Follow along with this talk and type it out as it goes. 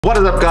What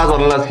is up guys,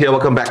 Waterlust here,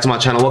 welcome back to my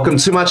channel. Welcome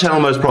to my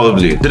channel most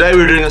probably. Today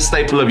we're doing a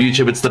staple of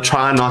YouTube. It's the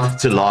try not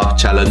to laugh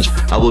challenge.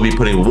 I will be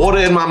putting water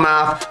in my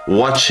mouth,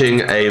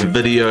 watching a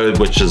video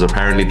which is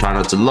apparently try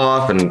not to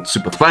laugh and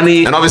super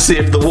funny. And obviously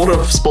if the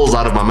water spills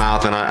out of my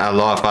mouth and I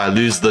laugh, I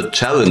lose the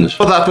challenge.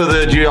 Without further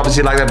ado,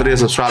 obviously like that video,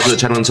 subscribe to the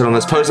channel and turn on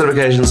those post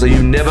notifications so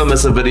you never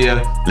miss a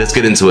video. Let's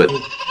get into it.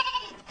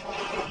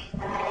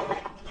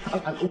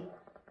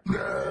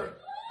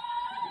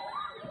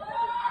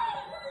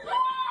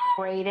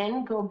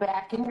 Brayden, go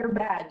back in your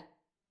bed.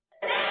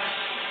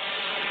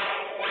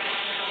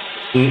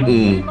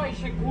 Trzymaj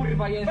się,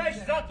 kurwa, jest. Weź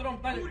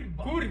zatrąb,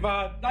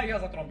 kurwa, daj ja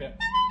zatrąbię.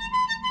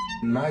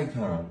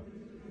 Nighttime.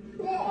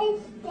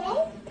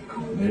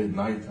 It's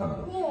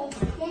nighttime.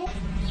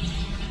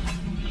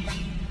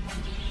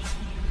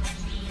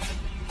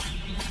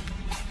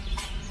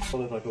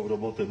 Ale taką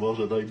robotę,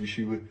 Boże, daj mi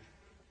siły.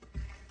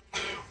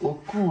 O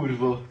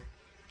kurwa,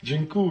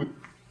 dziękuję.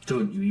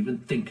 Don't you even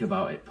think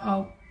about it,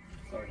 pal.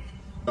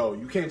 Yo,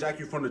 you can't jack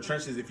you from the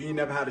trenches if you ain't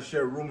never had to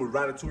share a room with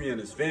Ratatouille and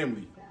his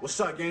family. What's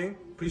up, gang?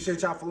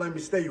 Appreciate y'all for letting me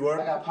stay, you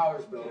heard? I got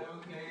powers, bro.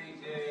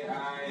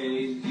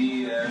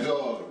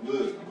 Dog,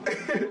 look.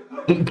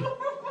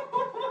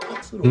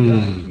 This little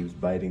guy keeps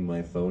biting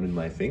my phone and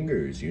my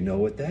fingers. You know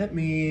what that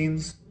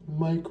means.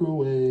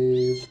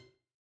 Microwave.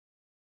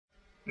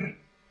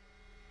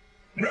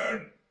 So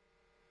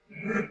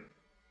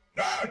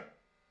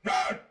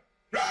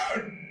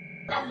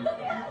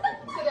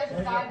there's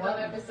a side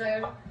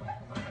episode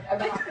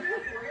about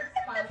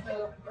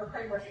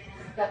Kramer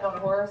stepped on a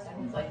horse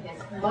and he's like,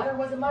 his mother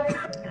was a mother.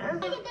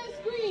 The best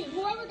screen.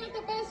 Whoever got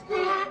the best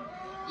screen. I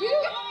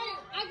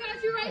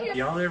got you right here.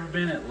 Y'all ever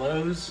been at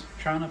Lowe's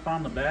trying to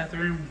find the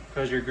bathroom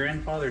because your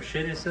grandfather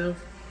shit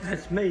himself?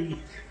 That's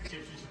me. Can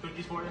you some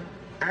cookies for you?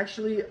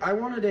 Actually, I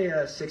wanted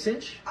a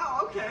 6-inch.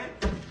 Oh, okay.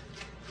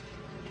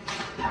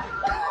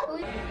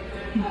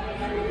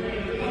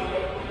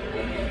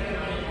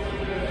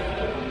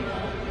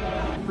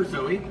 For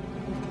Zoe.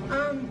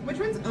 Which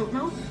one's oat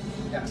milk?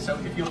 Yeah, so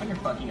if you open your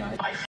fucking eyes.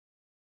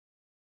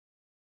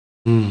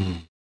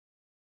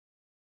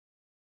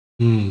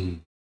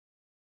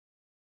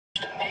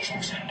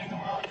 Amazing sound in the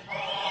world.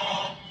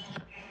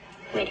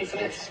 Ready for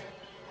this?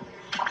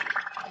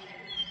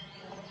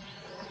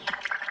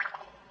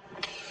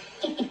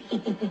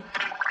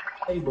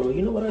 Hey, bro,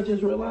 you know what I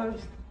just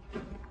realized?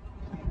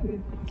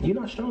 You're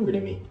not stronger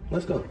than me.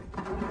 Let's go.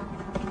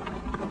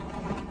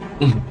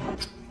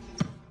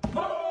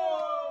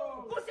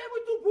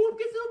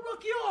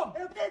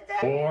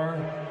 Or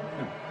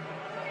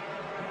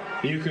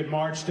you could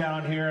march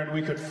down here and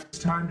we could. It's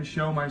time to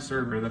show my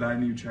server that I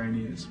knew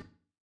Chinese.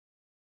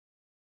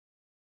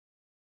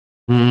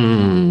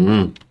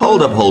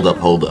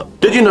 Hold up.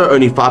 Did you know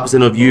only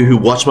 5% of you who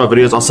watch my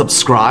videos are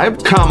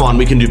subscribed? Come on,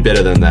 we can do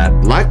better than that.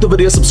 Like the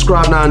video,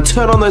 subscribe now, and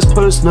turn on those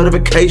post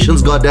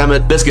notifications,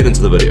 goddammit. Let's get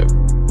into the video.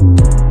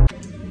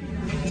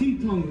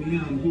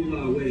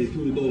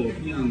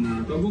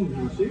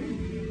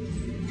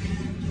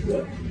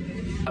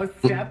 Oh,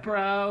 step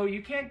bro,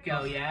 you can't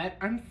go yet.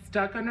 I'm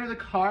stuck under the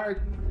car.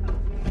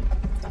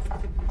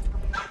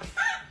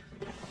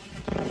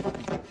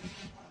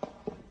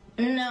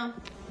 No.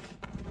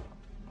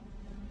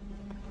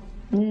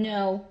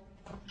 No.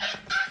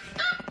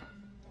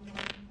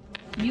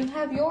 You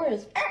have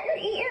yours.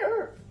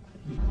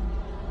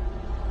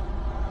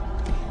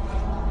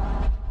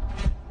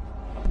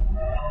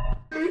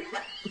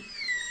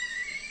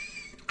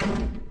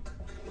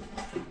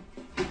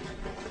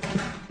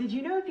 Did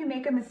you know if you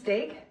make a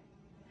mistake,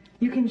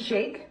 you can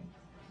shake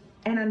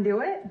and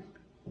undo it?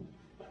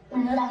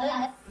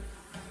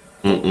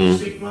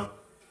 Sigma.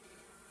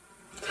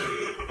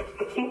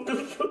 What the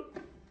fuck?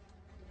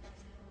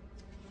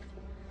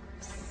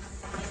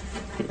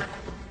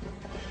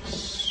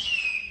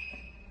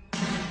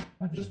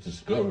 I just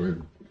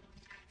discovered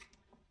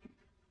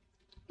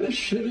this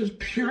shit is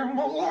pure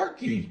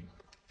malarkey.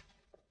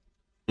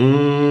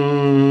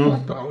 I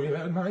thought we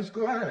had nice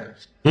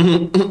glass.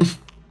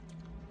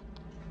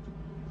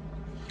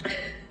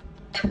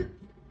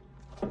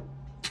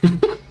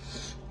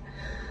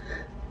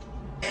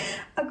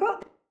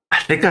 I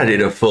think I need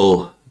to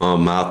fill my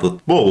mouth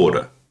with more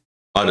water,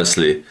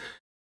 honestly,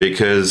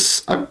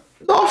 because I'm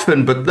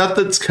laughing, but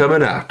nothing's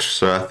coming out.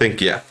 So I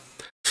think, yeah,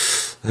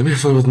 let me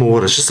fill it with more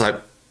water. It's just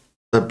like,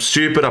 I'm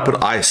stupid, I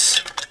put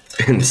ice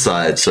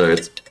inside, so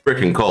it's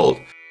freaking cold.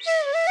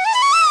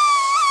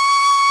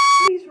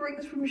 These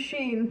rings from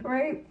Shein,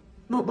 right?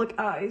 Look like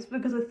eyes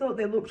because I thought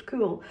they looked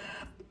cool.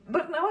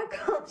 But now I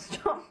can't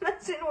stop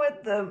messing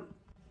with them.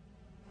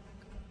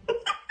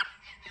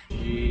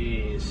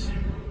 Jeez.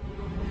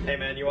 Hey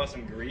man, you want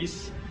some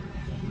grease?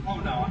 Oh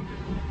no.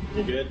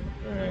 You good?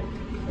 Alright.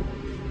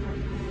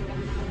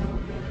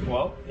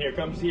 Well, here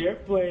comes the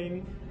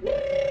airplane.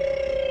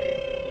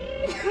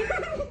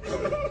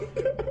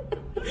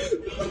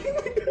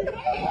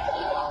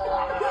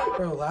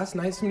 Bro, last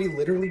night somebody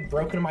literally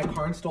broke into my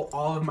car and stole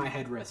all of my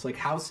headrests. Like,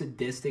 how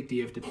sadistic do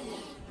you have to be?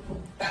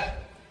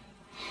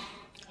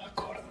 I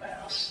caught a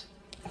mouse.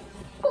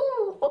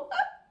 What?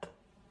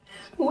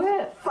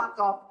 Where?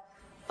 off.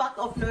 Fuck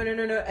off. No.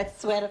 I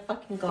swear to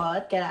fucking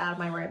God. Get out of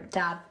my room.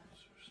 Dad.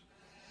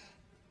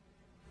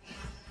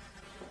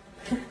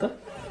 Get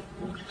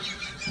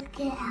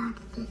out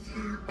of this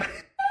house.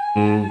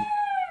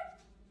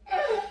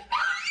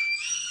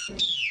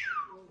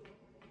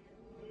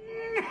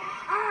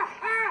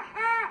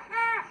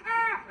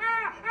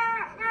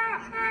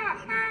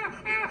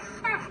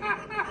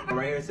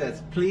 Right here it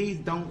says, please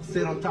don't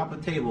sit on top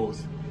of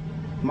tables.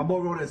 My boy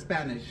wrote it in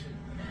Spanish.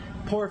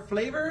 Por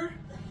flavor,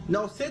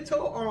 no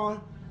sito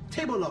on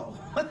table-o.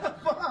 What the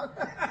fuck?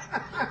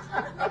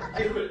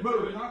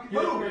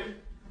 Move it.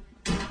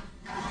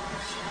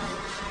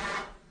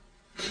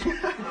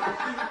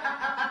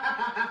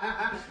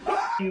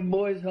 You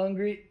boys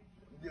hungry?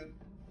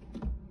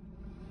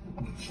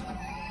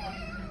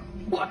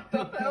 What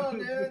the hell,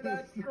 dude?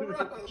 That's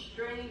gross.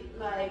 Straight,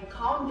 like,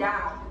 calm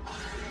down.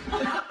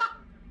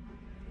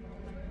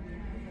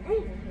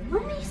 Hey,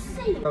 let me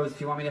see. Rose, do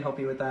you want me to help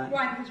you with that?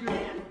 Why? Because you're a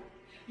man.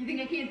 You think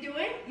I can't do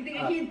it? You think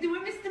I can't do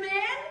it, Mr.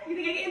 Man? You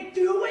think I can't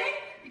do it?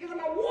 Because I'm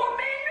a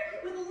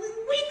woman with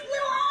weak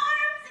little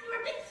arms and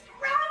you're a big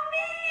strong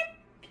man?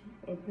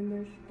 Open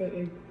this, but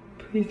like,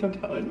 please don't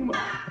tell anyone.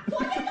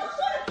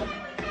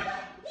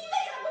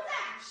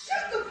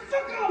 Shut the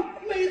fuck up！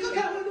每次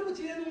开会都不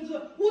节动词，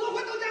我都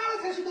快到家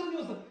了才知道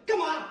六四，干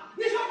嘛？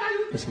你说哪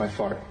有？ Guess my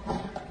fart.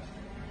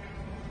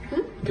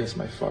 Guess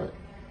my fart.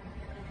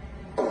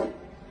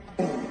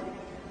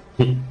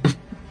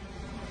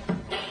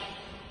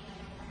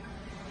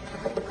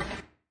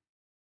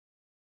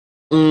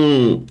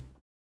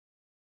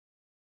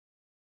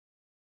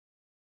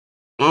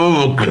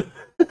 Oh, God.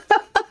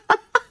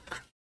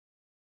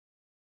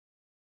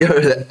 Yo,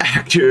 the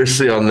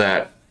accuracy on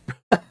that.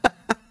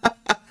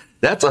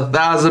 That's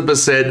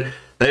 1000%.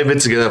 They've been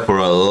together for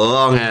a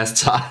long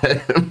ass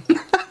time.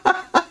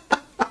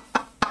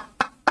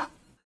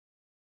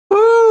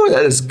 Ooh,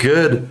 that is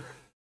good.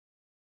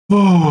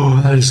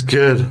 Oh, that is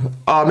good.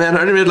 Oh man,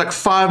 I only made like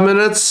 5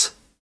 minutes.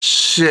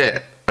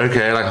 Shit.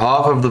 Okay, like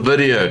half of the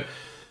video.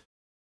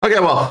 Okay,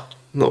 well,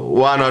 no,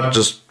 why not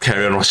just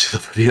carry on watching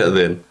the video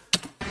then?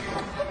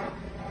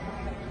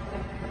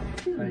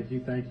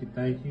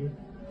 Thank you.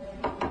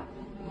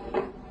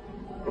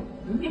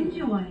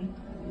 Enjoy.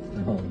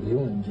 Oh, you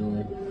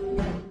enjoy.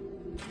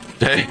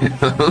 Damn.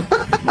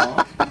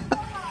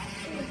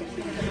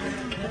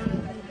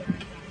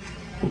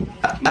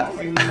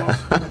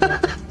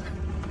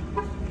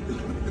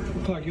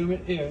 Clark, you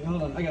want me? Here,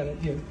 hold on, I got it.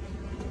 Here.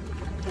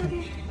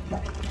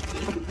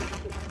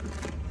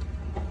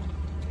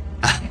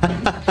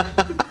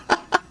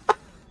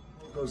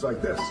 It goes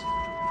like this.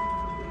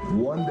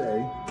 One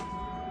day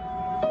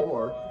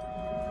or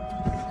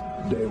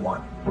day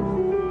one.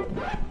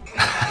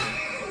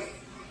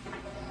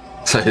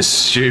 So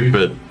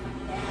stupid.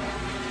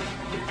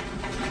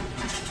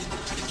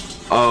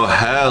 Oh,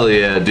 hell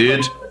yeah,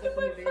 dude.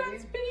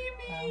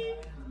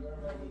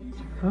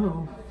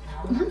 Oh.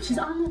 She's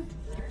on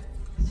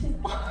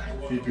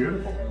She's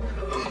beautiful.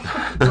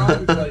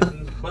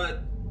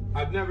 But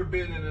I've never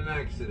been in an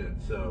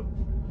accident, so.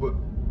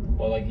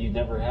 Well, like you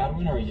never had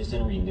one, or you just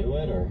didn't renew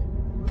it, or?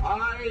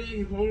 How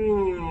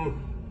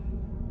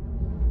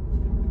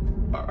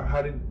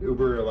did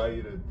Uber allow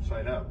you to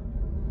sign up?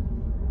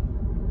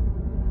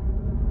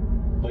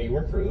 Well, you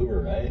work for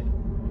Uber, right?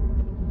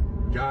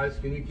 Guys,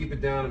 can you keep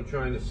it down? I'm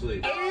trying to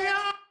sleep.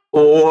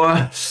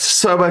 Oh,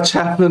 so much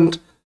happened.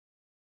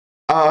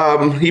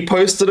 He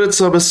posted it,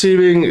 so I'm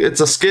assuming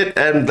it's a skit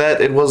and that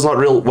it was not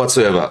real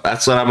whatsoever.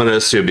 That's what I'm gonna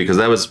assume, because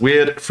that was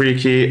weird,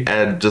 freaky,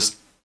 and just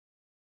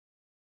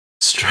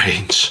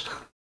strange.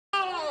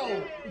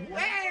 Oh,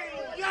 hey,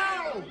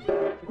 yo!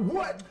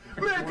 What?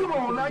 Man, come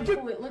on, now get.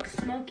 Oh, it looks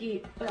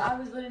smoky, but I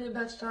was literally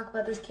about to talk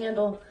about this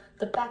candle.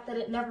 The fact that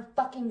it never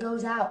fucking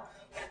goes out.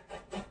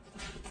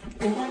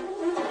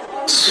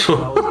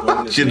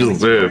 She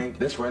deserved.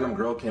 This random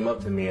girl came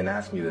up to me and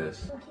asked me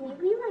this. Can you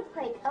be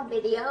like a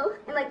video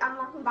and like I'm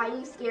walking by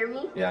you, scare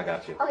me? Yeah, I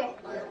got you. Okay.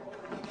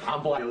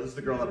 I'm black. Yo, this is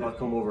the girl that about to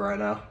come over right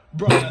now.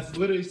 Bro, that's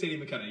literally Sadie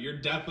McKenna. You're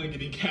definitely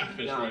getting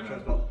catfish right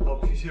now. Oh,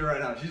 she's here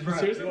right now. She's right.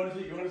 Seriously?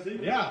 You want to see?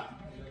 Yeah.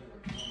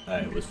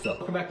 Hey, what's up?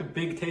 Welcome back to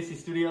Big Tasty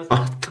Studios.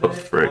 What the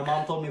frick? My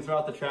mom told me to throw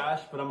out the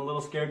trash, but I'm a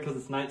little scared because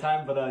it's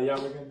nighttime. But yeah,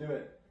 we're gonna do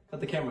it.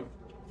 Cut the camera.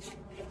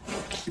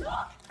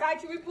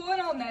 Guys, should we pull it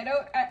on that?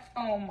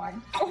 Oh my.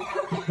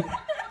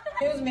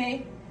 It was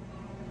me.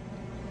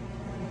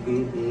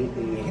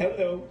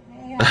 Hello.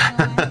 Hey,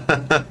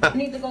 you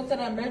need to go to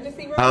the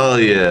emergency room? Hell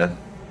yeah.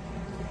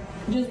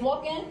 Just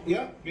walk in?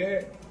 Yep,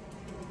 yeah.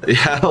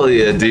 Hell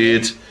yeah,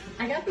 dude.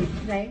 I got these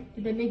today.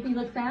 Did they make me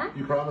look fat?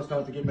 You promise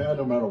not to get mad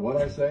no matter what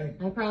I say?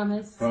 I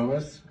promise.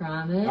 Promise?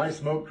 Promise. I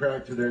smoked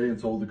crack today and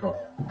sold the car.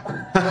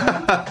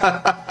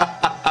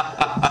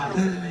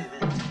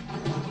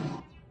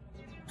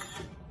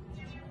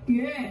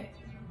 Yeah.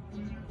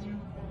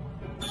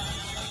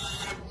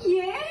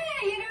 Yeah,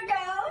 you can go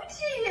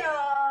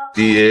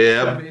to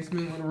Yep.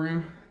 Basement little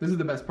room. This is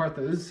the best part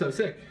though. This is so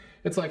sick.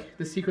 It's like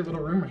the secret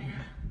little room right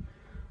here.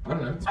 I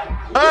don't know.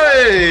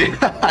 Hey!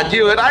 I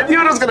knew it. I knew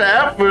it was gonna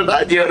happen.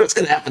 I knew it was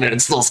gonna happen, and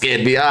it still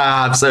scared me.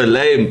 Ah, I'm so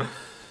lame.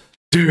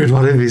 Dude,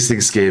 why do these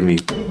things scare me?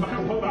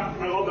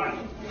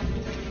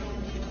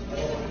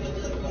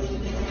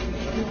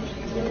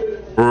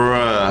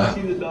 Bruh.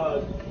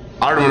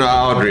 I don't know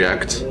how I'd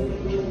react.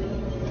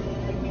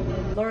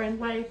 Lauren,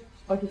 wait.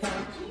 Okay,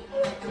 fine.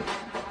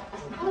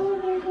 Oh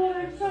my god,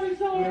 I'm so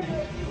sorry.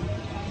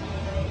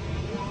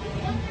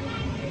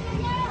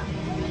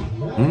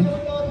 Hmm?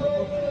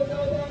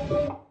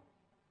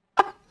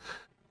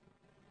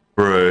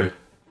 Bro.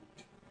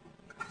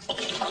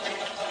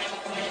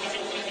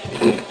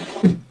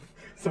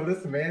 So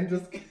this man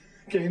just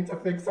came to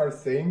fix our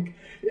sink,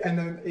 and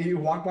then he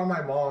walked by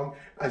my mom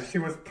as she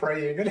was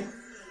praying, and,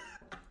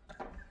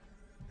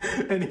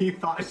 and he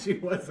thought she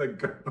was a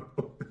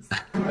ghost.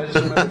 I just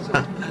remembered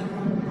something.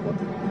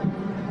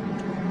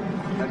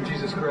 I'm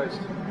Jesus Christ.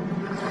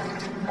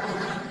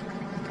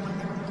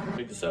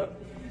 Pick this up.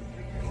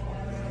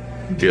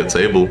 Get a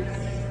table.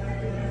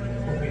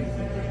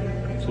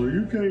 So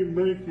you can't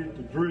make it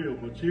to drill,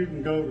 but you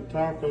can go to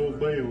Taco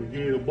Bell and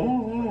get a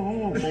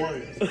ball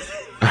blast.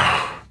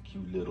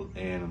 Cute little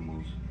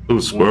animals.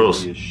 Ooh, squirrels.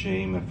 Wouldn't be a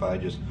shame if I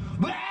just.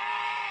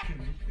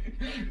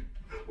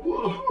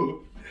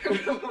 Whoa.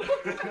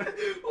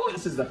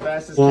 This is the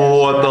fastest.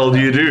 What the hell do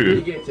you do?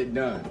 He gets it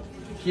done.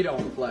 He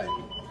don't play.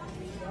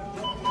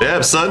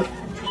 Damn, son.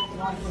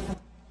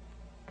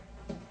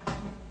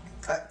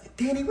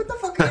 Danny, what the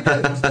fuck are you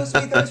doing? I'm supposed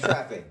to be thirst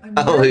trapping.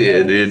 Oh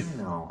yeah, dude.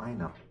 I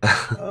know.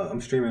 I'm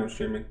streaming. What's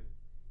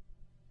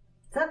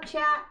up,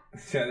 chat?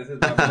 Yeah, this is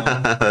my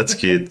mom. That's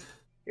cute.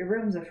 Your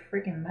room's a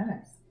freaking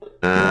mess.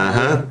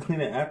 Uh-huh.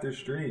 Clean it after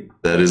stream.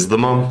 That is the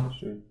mom.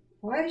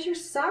 Why is your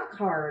sock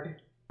hard?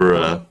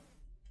 Bruh.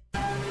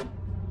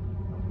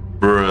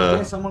 Bruh.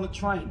 Yes, I'm on a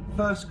train.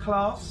 First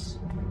class.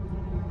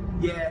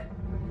 Yeah.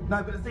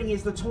 No, but the thing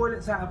is, the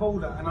toilet's out of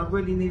order and I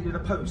really needed a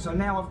poo. So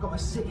now I've got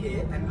to sit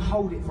here and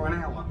hold it for an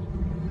hour.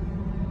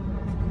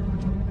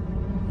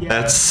 Yeah.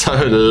 That's so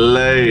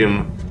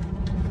lame.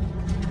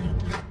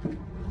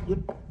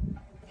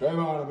 Come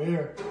on, I'm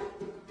here.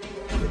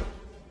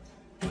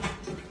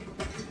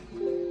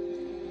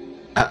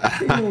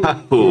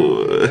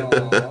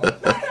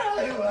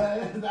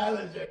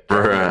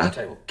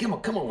 Bruh. Come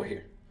on over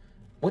here.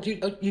 What you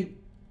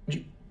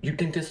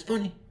think this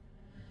funny?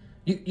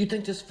 You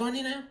think this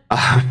funny now?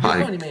 Oh You're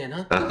my funny man,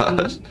 huh?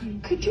 gosh.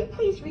 Could you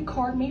please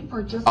record me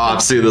for just Oh,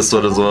 I've seen this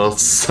one as well.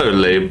 So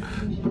lame.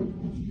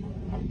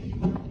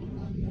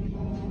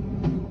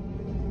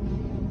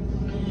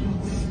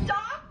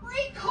 Stop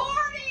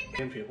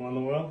recording! People in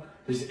the world?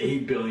 There's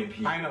 8 billion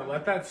people. I know,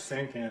 let that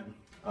sink in.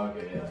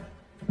 Okay, yeah.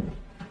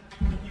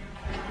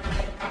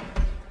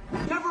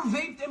 Never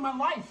vaped in my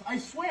life, I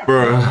swear.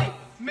 Bruh.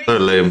 May So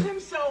lame. Jesus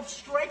himself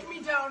strike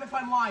me down if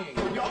I'm lying.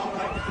 You all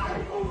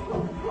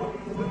right?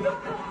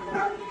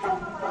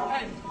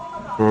 Hey.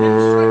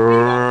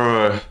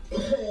 Bruh.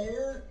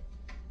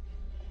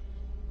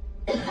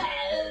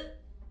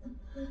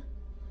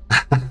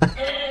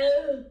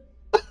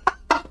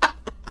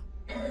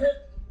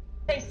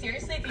 Hey,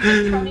 seriously, if you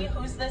just tell me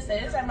whose this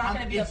is, I'm not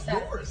gonna be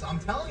upset. Yours, I'm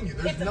telling you,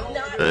 there's no.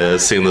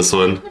 I've seen this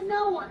one.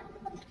 No one.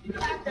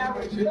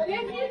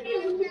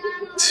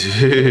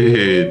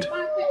 Dude.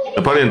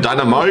 Napoleon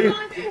Dynamite?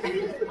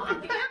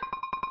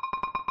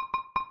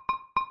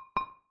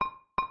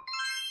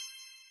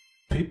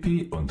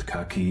 Pipi und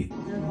Kaki.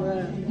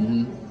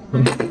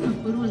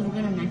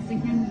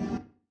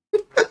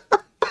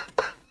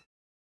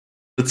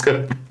 Let's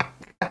go.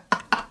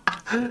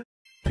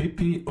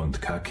 Pipi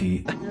und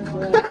Kaki.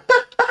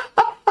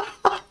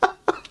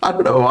 I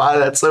don't know why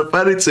that's so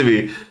funny to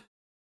me.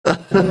 Have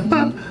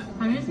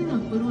you seen the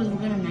food was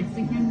good in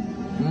Mexican?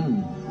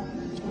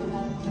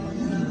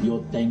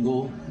 Yo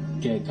tengo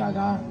que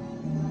cagar.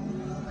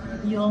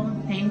 Yo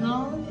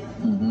tengo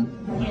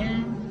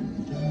que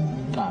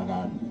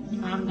Cagar.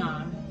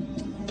 cagar.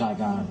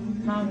 Cagar.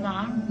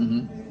 Cagar.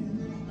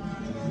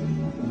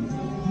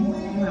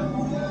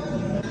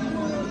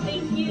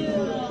 Thank you.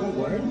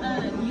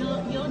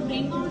 Yo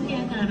tengo que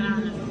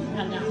cagar.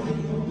 Cagar.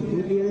 ¿Tú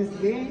tienes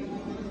que?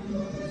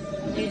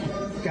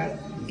 Cagar.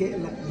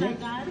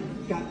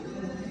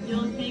 Yo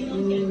tengo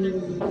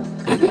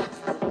que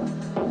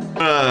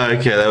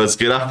Okay, that was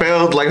good. I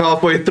failed like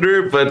halfway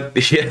through, but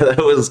yeah, that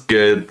was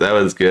good. That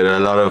was good. A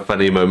lot of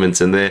funny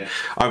moments in there.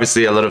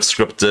 Obviously, a lot of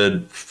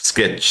scripted,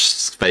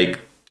 sketch, fake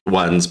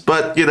ones,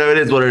 but you know, it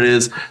is what it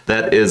is.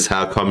 That is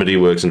how comedy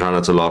works and Try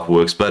Not to Laugh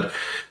works. But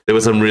there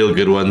were some real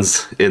good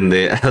ones in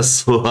there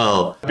as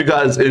well. Hope you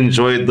guys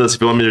enjoyed this.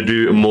 If you want me to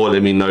do more,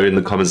 let me know in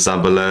the comments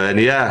down below. And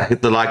yeah,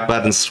 hit the like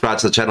button, subscribe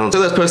to the channel,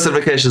 turn those post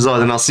notifications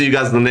on, and I'll see you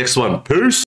guys in the next one. Peace.